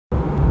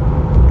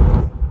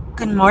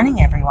Good morning,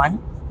 everyone.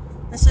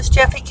 This is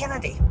Jeffe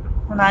Kennedy,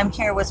 and I'm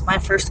here with my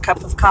first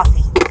cup of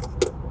coffee.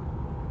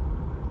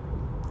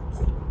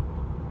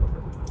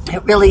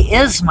 It really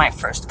is my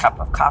first cup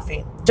of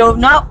coffee, though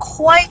not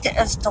quite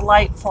as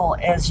delightful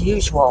as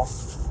usual.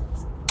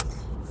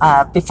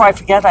 Before I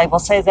forget, I will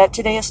say that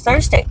today is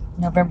Thursday,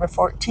 November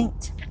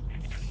 14th.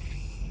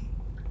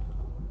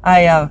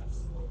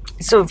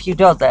 So if you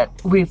know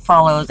that we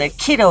follow the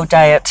keto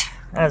diet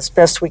as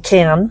best we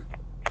can,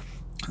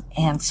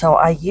 and so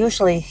I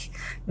usually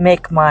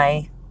make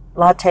my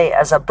latte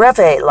as a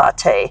breve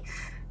latte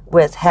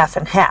with half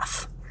and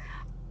half.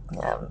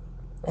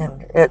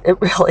 And it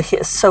really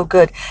is so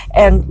good.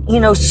 And,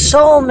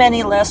 so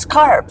many less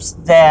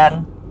carbs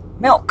than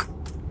milk.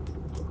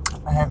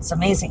 And it's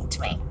amazing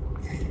to me.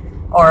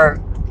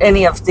 Or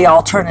any of the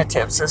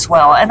alternatives as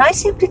well. And I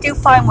seem to do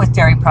fine with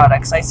dairy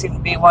products. I seem to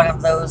be one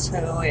of those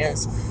who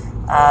is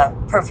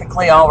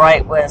perfectly all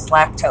right with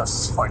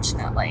lactose,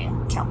 fortunately.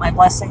 Count my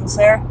blessings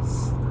there.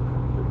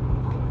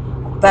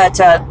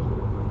 But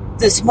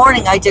this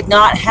morning I did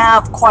not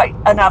have quite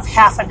enough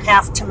half and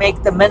half to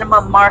make the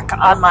minimum mark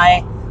on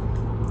my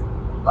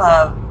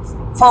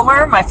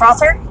foamer, my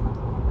frother.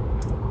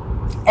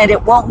 And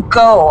it won't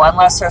go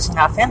unless there's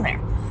enough in there.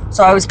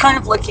 So I was kind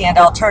of looking at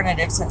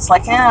alternatives, and it's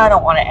like, I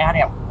don't want to add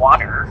in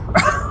water.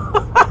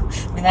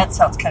 I mean, that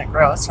sounds kind of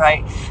gross,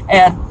 right?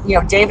 And,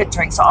 David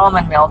drinks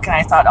almond milk, and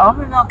I thought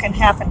almond milk and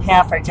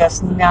half are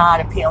just not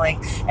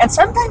appealing. And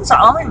sometimes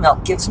almond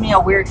milk gives me a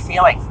weird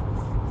feeling.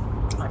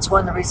 It's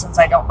one of the reasons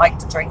I don't like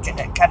to drink it.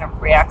 It kind of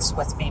reacts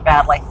with me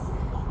badly.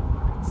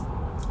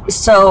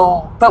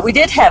 So, but we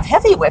did have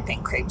heavy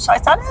whipping cream. So I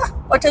thought,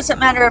 what does it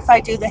matter if I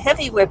do the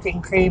heavy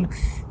whipping cream?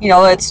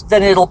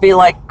 Then it'll be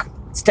like,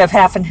 instead of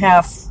half and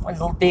half,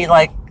 it'll be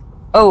like,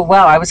 oh,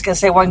 wow, I was going to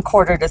say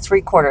 1/4 to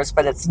 3/4,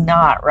 but it's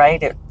not,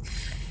 right?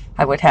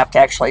 I would have to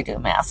actually do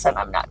math, and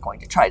I'm not going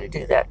to try to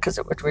do that because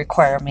it would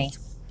require me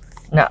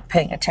not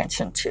paying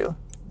attention to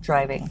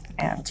driving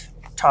and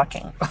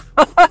talking.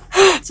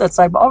 Since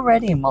I'm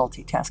already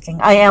multitasking.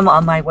 I am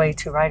on my way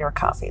to Ryder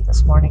Coffee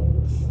this morning.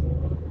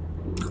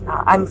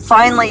 I'm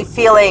finally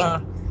feeling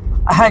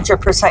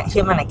 100%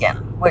 human again,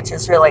 which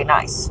is really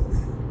nice.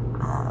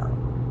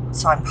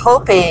 So I'm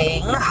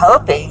hoping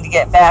to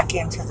get back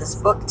into this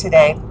book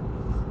today.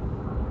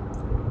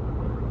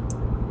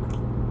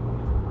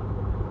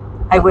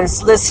 I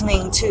was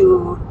listening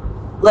to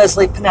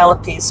Leslie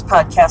Penelope's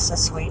podcast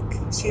this week.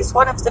 She's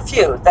one of the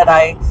few that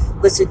I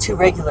listen to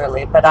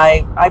regularly, but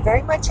I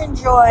very much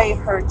enjoy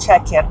her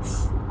check-in.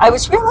 I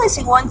was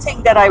realizing one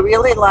thing that I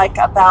really like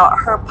about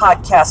her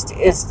podcast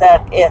is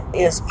that it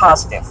is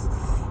positive.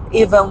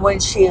 Even when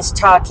she is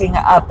talking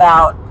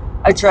about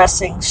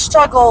addressing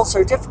struggles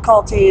or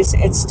difficulties,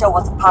 it's still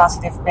with a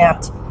positive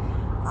bent.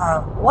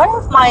 One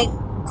of my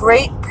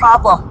great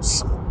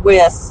problems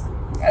with,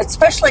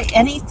 especially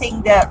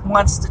anything that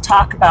wants to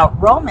talk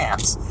about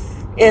romance,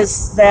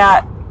 is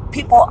that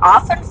people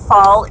often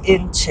fall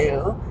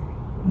into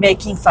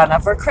making fun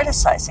of or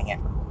criticizing it.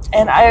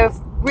 And I've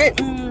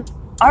written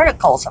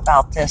articles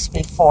about this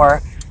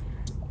before.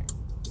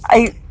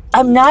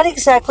 I'm not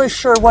exactly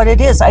sure what it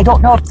is. I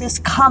don't know if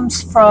this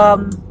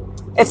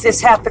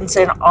happens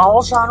in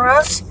all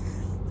genres.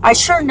 I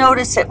sure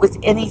notice it with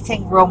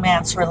anything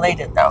romance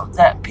related, though,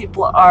 that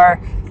people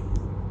are,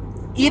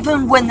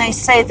 even when they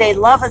say they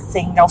love a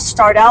thing, they'll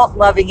start out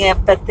loving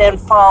it, but then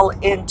fall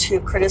into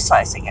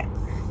criticizing it.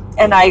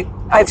 And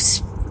I've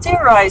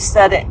theorized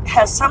that it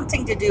has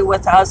something to do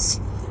with us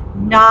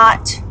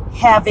not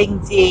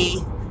having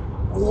the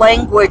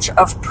language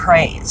of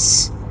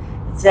praise,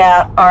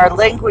 that our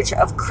language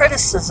of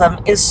criticism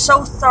is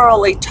so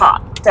thoroughly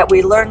taught, that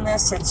we learn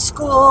this in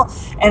school,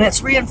 and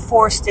it's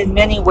reinforced in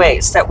many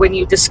ways, that when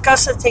you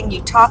discuss a thing,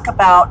 you talk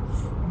about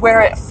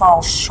where it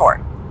falls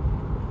short.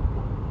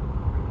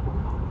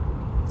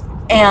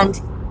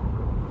 And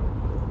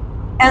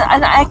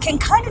I can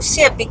kind of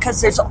see it because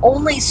there's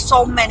only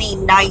so many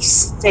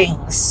nice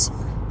things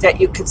that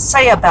you could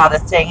say about a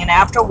thing, and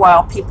after a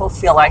while people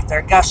feel like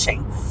they're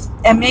gushing.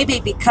 And maybe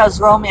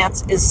because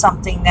romance is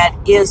something that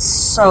is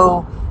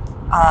so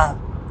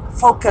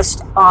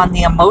focused on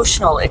the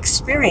emotional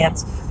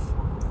experience,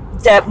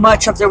 that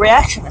much of the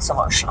reaction is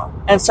emotional.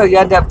 And so you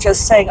end up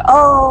just saying,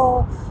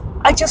 oh,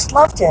 I just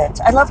loved it.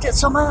 I loved it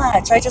so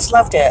much. I just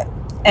loved it.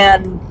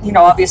 And,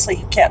 obviously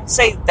you can't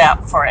say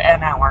that for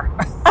an hour.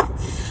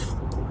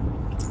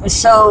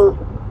 So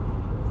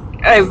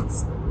I've,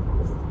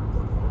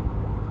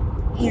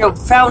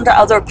 found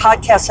other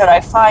podcasts that I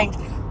find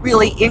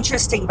really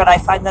interesting, but I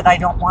find that I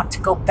don't want to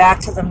go back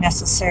to them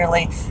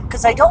necessarily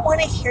because I don't want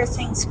to hear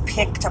things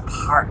picked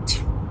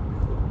apart.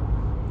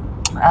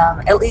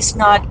 At least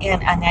not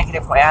in a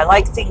negative way. I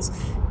like things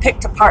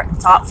picked apart in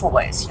thoughtful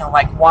ways,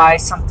 like why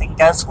something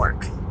does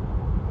work.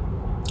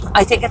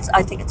 I think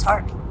it's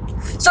hard.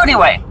 So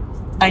anyway,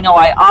 I know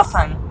I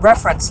often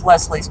reference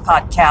Leslie's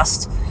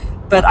podcast,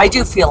 but I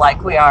do feel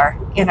like we are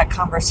in a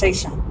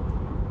conversation.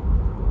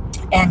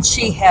 And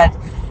she had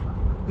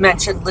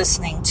mentioned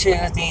listening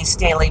to these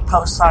daily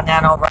posts on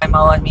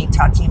NaNoWriMo and me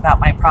talking about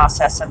my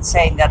process and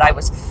saying that I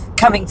was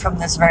coming from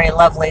this very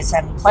lovely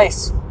Zen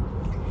place.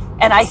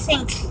 And I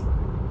think,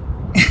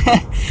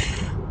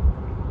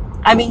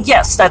 I mean,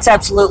 yes, that's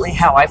absolutely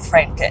how I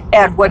framed it.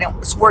 And when it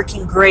was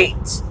working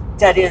great,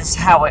 that is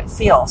how it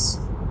feels.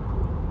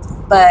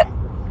 But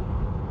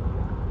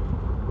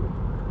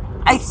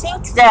I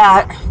think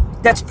that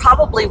that's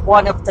probably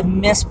one of the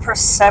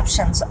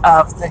misperceptions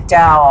of the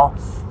Tao,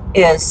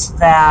 is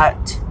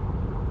that,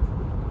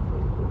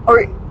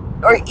 or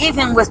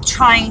even with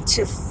trying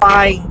to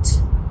find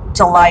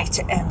delight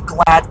and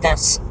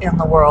gladness in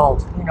the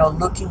world,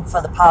 looking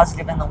for the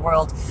positive in the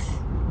world,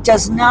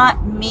 does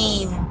not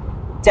mean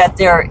that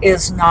there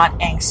is not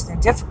angst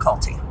and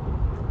difficulty.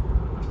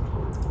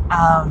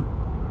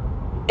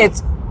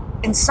 It's,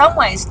 in some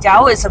ways,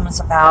 Taoism is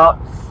about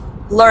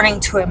learning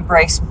to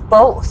embrace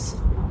both.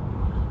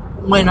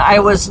 When I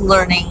was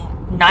learning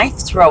knife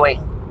throwing,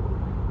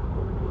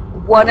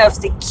 one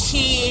of the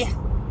key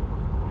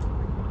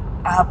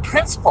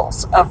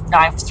principles of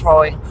knife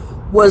throwing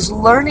was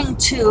learning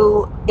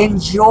to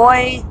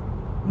enjoy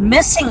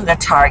missing the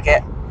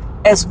target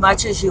as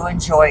much as you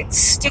enjoyed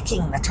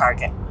sticking the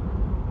target,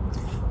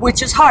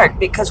 which is hard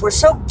because we're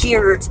so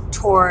geared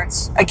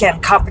towards,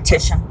 again,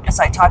 competition, as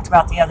I talked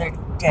about the other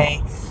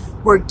day.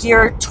 We're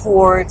geared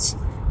towards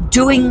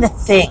doing the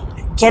thing,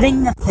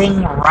 getting the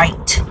thing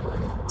right,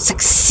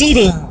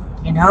 succeeding.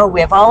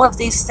 We have all of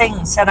these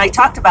things, and I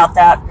talked about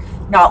that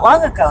not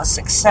long ago,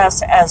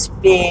 success as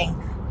being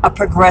a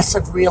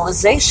progressive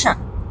realization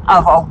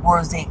of a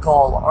worthy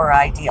goal or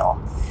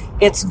ideal.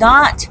 It's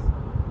not,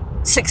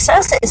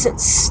 success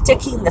isn't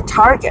sticking the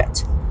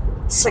target.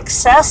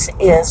 Success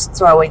is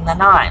throwing the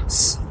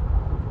knives.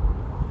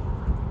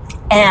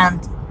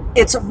 And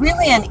it's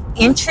really an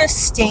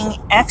interesting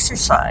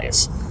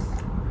exercise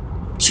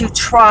to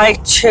try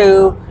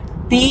to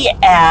be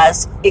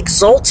as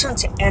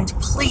exultant and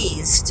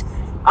pleased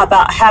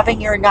about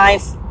having your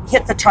knife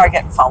hit the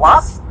target and fall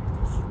off,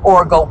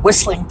 or go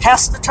whistling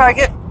past the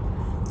target,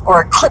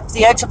 or clip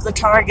the edge of the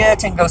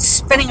target and go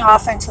spinning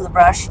off into the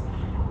brush,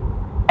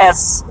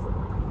 as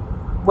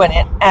when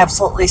it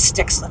absolutely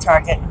sticks the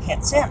target and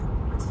hits in.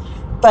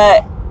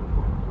 But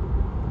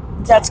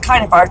that's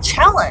kind of our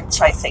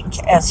challenge, I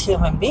think, as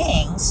human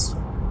beings.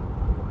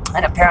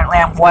 And apparently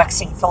I'm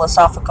waxing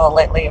philosophical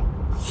lately,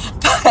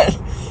 but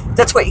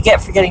that's what you get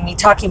for getting me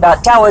talking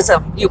about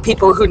Taoism, you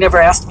people who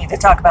never asked me to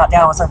talk about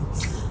Taoism.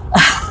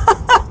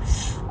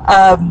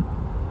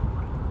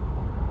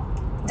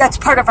 That's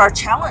part of our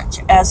challenge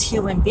as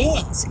human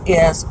beings,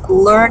 is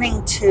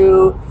learning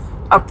to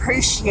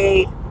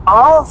appreciate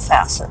all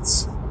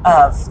facets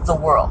of the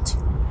world.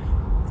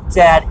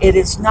 That it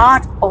is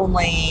not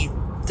only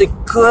the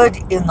good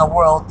in the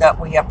world that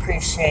we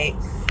appreciate,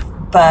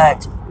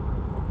 but,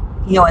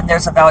 and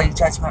there's a value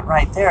judgment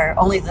right there,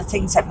 only the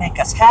things that make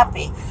us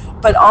happy,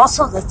 but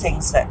also the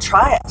things that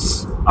try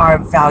us are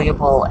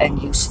valuable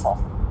and useful.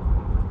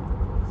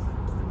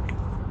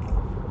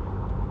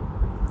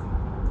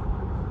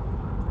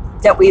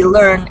 That we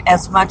learn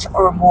as much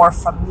or more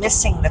from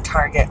missing the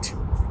target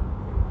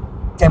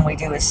than we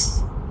do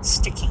as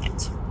sticking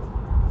it.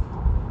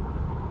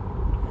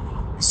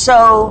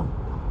 So,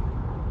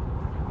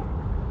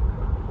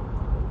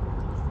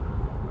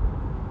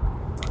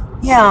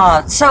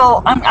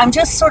 I'm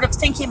just sort of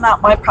thinking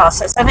about my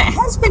process, and it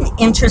has been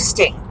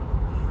interesting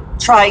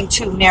trying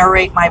to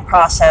narrate my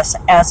process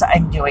as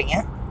I'm doing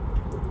it.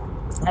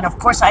 And of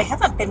course, I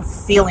haven't been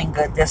feeling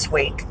good this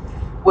week,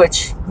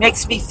 which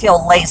makes me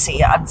feel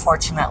lazy,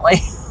 unfortunately.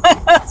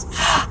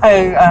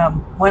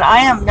 When I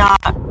am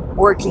not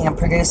working and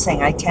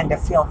producing, I tend to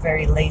feel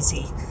very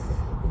lazy,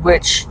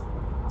 which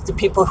the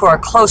people who are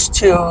close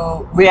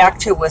to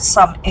react to with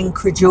some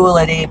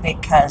incredulity,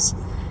 because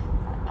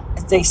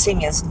they see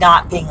me as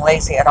not being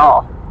lazy at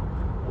all.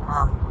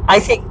 I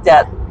think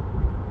that,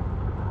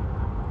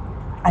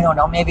 I don't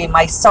know, maybe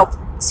my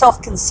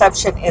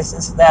self-conception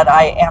is that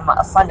I am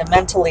a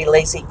fundamentally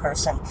lazy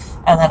person,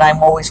 and that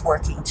I'm always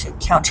working to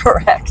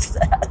counteract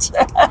that.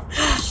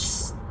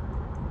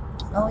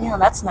 Oh yeah,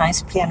 that's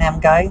nice. P&M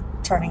guy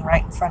turning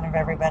right in front of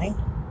everybody.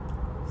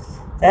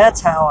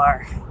 That's how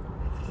our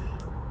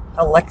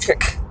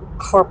electric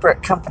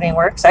corporate company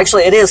works.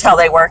 Actually, it is how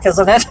they work,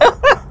 isn't it?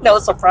 No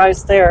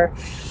surprise there.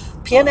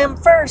 P&M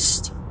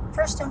first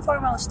and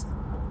foremost.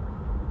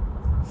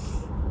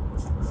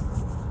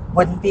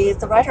 Wouldn't be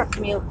the Ryder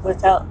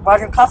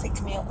Coffee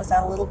commute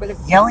without a little bit of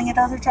yelling at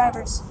other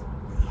drivers.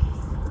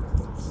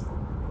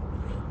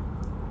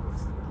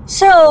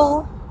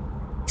 So,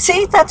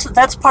 see,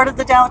 that's part of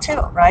the Tao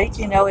too, right?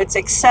 It's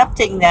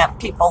accepting that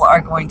people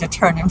are going to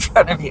turn in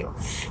front of you.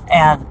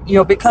 And,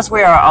 because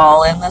we are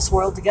all in this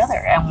world together,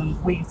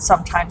 and we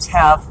sometimes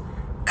have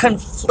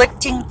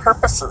conflicting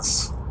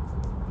purposes.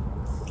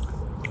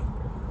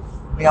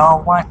 We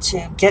all want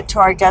to get to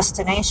our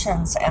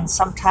destinations, and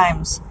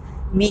sometimes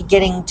me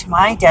getting to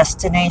my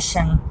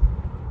destination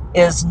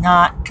is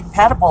not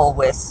compatible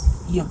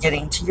with you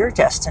getting to your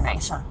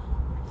destination.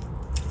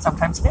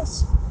 Sometimes it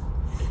is.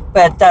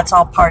 but that's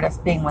all part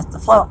of being with the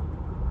flow.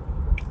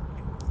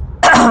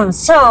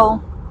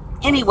 So,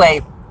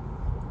 anyway,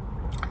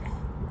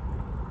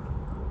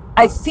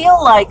 I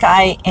feel like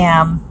I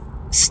am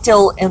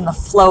still in the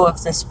flow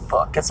of this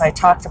book. As I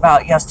talked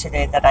about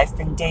yesterday, that I've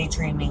been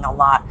daydreaming a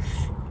lot.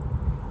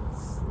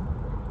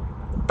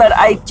 But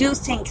I do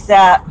think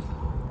that,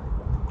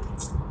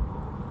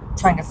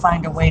 trying to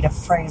find a way to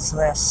phrase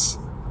this,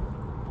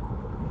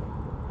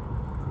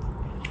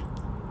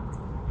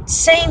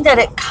 saying that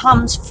it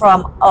comes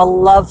from a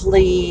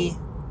lovely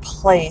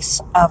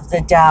place of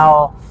the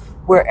Tao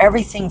where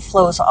everything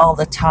flows all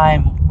the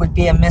time would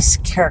be a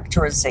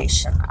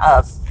mischaracterization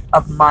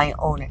of my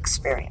own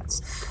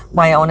experience.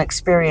 My own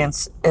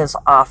experience is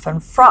often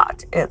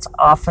fraught. It's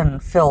often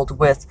filled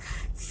with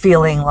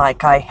feeling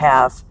like I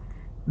have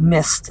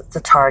missed the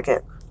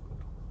target.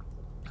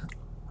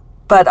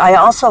 But I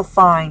also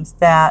find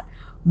that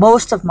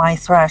most of my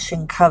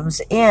thrashing comes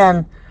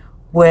in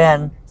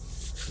when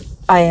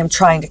I am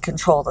trying to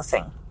control the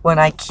thing, when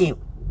I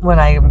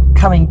am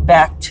coming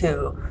back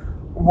to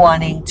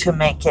wanting to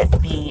make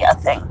it be a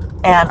thing.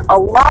 And a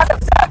lot of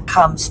that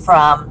comes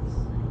from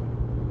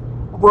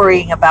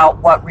worrying about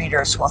what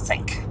readers will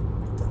think.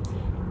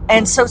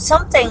 And so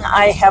something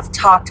I have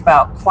talked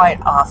about quite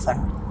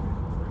often,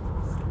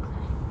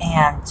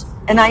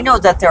 and I know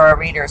that there are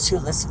readers who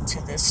listen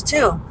to this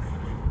too,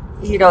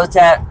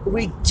 that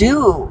we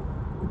do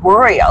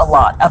worry a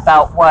lot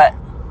about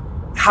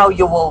how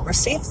you will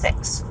receive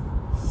things.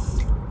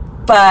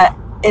 But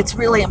it's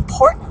really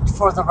important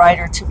for the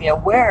writer to be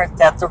aware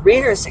that the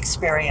reader's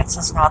experience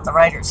is not the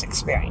writer's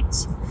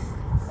experience.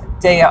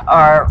 They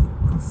are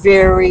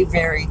very,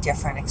 very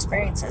different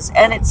experiences.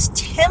 And it's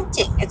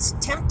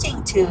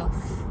tempting to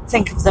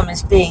think of them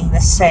as being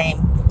the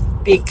same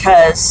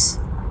because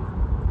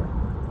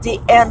the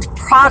end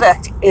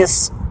product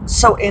is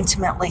so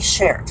intimately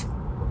shared.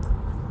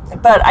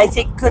 But I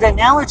think good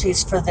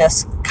analogies for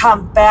this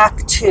come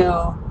back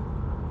to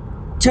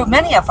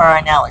many of our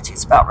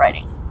analogies about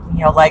writing.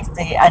 Like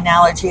the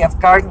analogy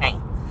of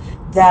gardening,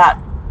 that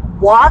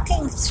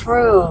walking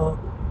through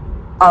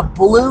a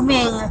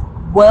blooming,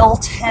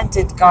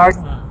 well-tended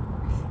garden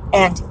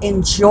and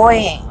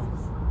enjoying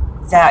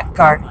that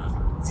garden,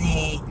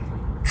 the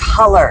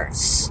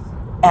colors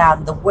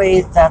and the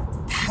way that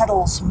the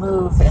petals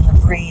move in the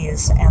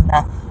breeze and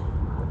the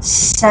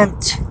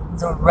scent,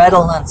 the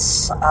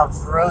redolence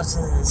of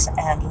roses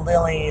and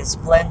lilies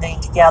blending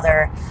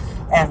together,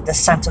 and the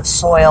scent of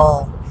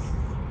soil,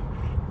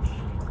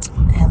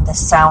 and the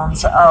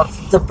sounds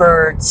of the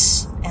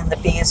birds and the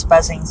bees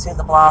buzzing through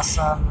the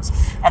blossoms,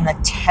 and the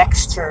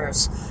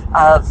textures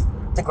of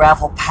the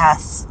gravel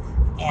path,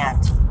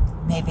 and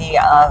maybe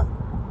a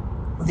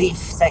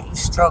leaf that you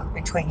stroke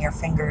between your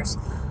fingers.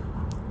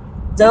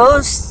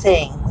 Those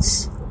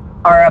things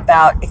are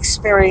about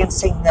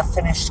experiencing the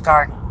finished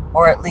garden,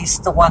 or at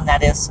least the one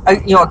that is, a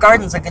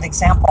garden's a good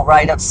example,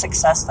 right, of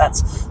success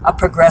that's a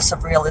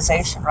progressive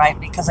realization, right?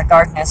 Because a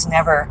garden is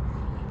never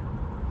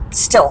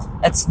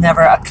it's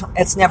never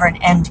an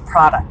end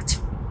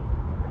product.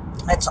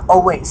 It's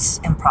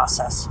always in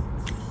process.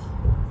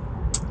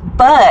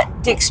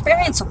 But the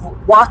experience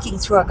of walking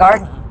through a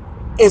garden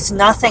is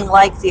nothing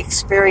like the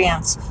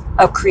experience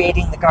of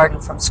creating the garden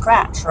from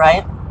scratch,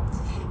 right?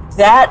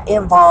 That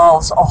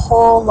involves a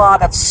whole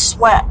lot of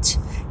sweat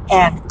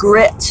and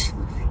grit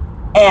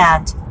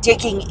and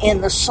digging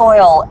in the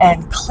soil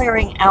and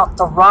clearing out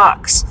the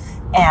rocks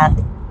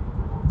and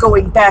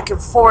going back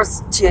and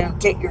forth to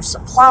get your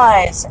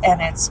supplies,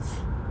 and it's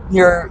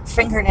your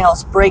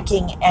fingernails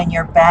breaking and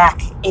your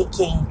back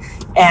aching,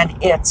 and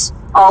it's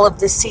all of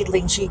the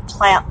seedlings you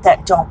plant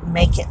that don't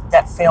make it,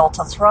 that fail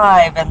to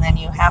thrive, and then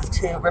you have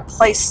to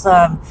replace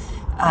them,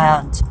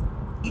 and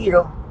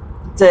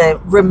the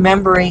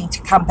remembering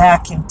to come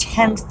back and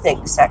tend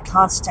things, that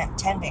constant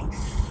tending.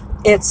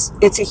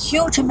 It's a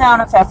huge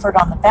amount of effort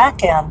on the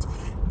back end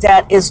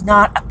that is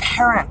not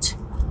apparent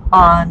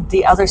on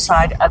the other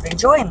side of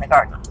enjoying the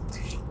garden.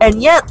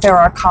 And yet there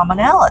are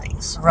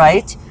commonalities,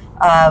 right?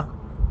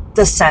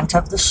 The scent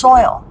of the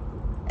soil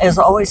is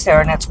always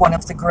there, and it's one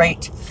of the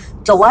great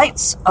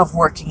delights of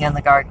working in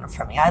the garden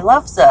for me. I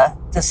love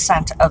the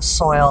scent of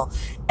soil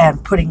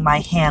and putting my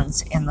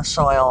hands in the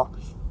soil.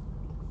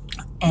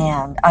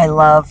 And I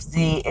love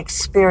the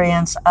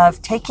experience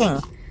of taking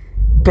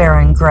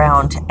barren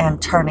ground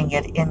and turning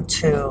it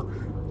into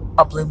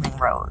a blooming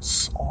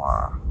rose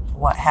or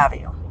what have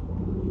you.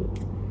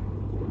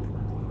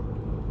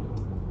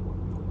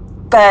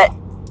 But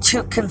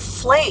to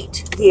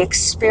conflate the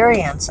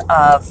experience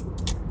of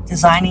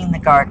designing the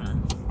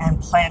garden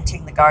and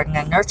planting the garden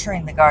and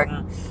nurturing the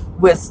garden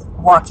with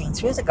walking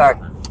through the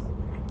garden,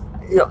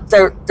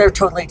 they're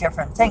totally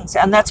different things.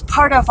 And that's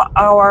part of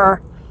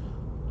our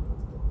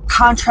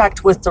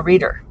contract with the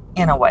reader,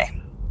 in a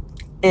way,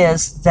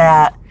 is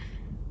that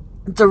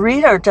the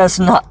reader does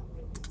not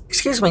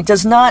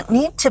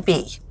need to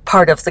be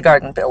part of the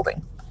garden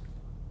building.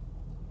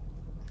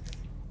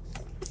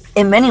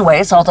 In many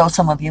ways, although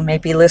some of you may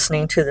be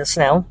listening to this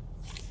now,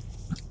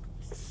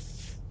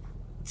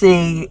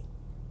 the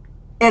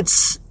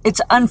it's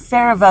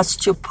unfair of us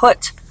to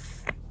put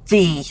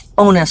the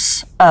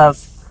onus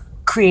of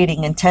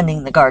creating and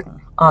tending the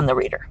garden on the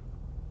reader.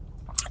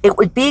 It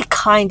would be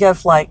kind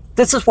of like,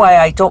 this is why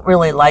I don't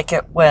really like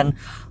it when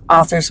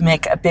authors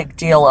make a big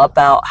deal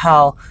about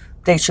how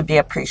they should be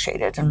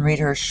appreciated and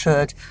readers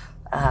should,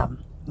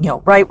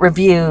 write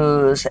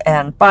reviews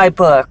and buy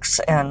books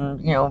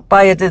and,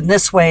 buy it in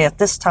this way at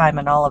this time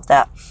and all of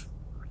that.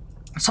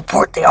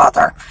 Support the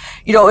author.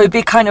 It would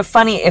be kind of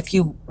funny if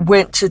you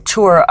went to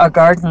tour a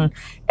garden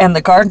and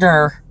the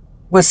gardener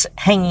was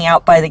hanging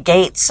out by the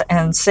gates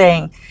and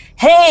saying,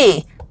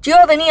 "Hey, do you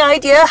have any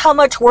idea how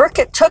much work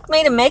it took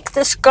me to make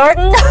this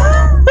garden?"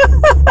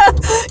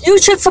 You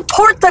should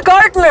support the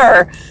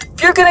gardener.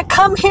 If you're going to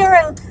come here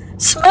and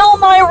smell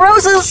my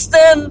roses,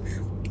 then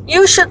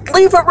you should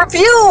leave a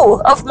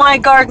review of my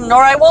garden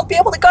or I won't be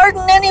able to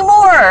garden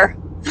anymore.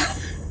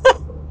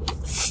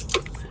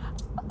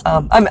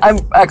 I'm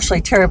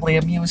actually terribly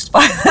amused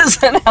by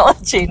this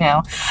analogy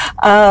now.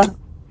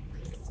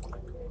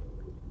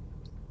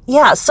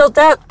 So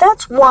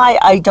that's why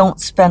I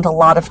don't spend a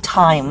lot of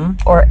time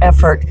or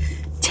effort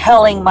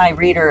telling my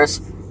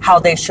readers how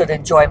they should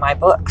enjoy my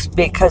books.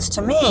 Because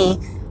to me,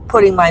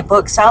 putting my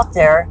books out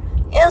there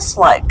is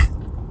like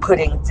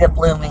putting the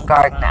blooming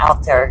garden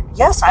out there.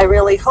 Yes, I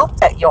really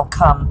hope that you'll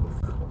come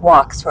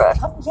walk through it.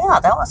 Oh yeah,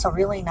 that was a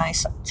really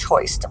nice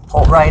choice to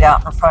pull right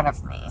out in front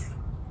of me.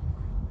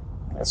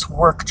 This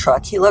work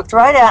truck. He looked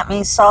right at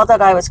me, saw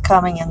that I was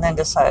coming, and then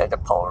decided to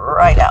pull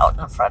right out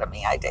in front of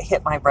me. I had to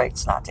hit my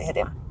brakes not to hit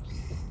him.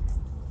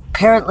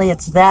 Apparently,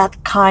 it's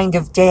that kind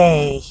of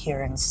day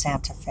here in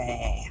Santa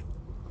Fe.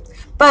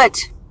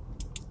 But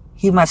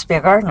he must be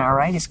a gardener,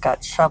 right? He's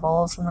got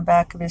shovels in the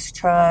back of his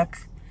truck.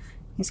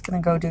 He's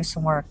going to go do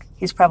some work.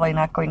 He's probably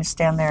not going to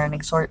stand there and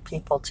exhort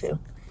people to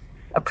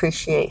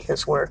appreciate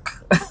his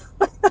work.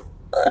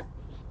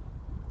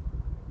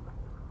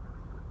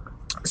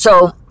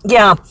 So,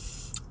 yeah.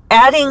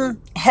 Adding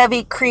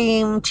heavy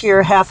cream to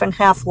your half and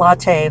half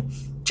latte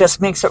just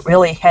makes it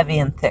really heavy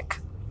and thick.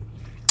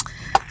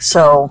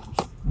 So,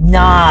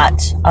 not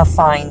a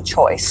fine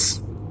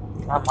choice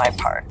on my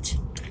part.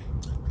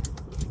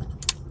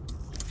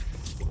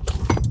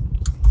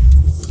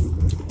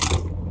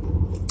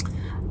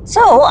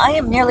 So, I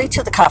am nearly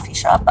to the coffee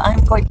shop.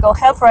 I'm going to go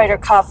have writer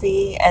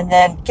coffee and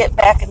then get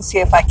back and see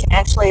if I can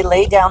actually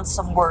lay down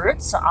some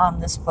words on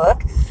this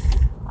book.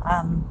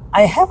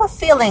 I have a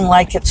feeling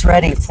like it's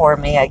ready for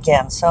me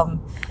again, so,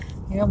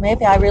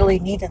 maybe I really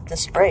needed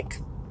this break.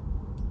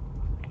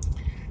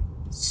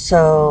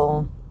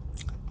 So,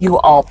 you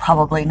all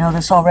probably know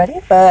this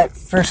already, but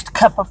First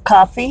Cup of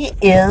Coffee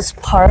is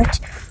part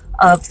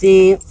of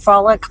the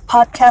Frolic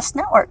Podcast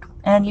Network,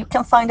 and you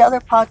can find other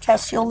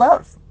podcasts you'll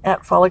love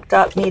at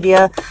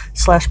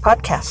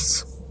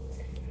frolic.media/podcasts.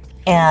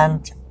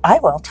 And I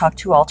will talk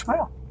to you all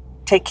tomorrow.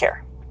 Take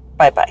care.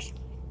 Bye-bye.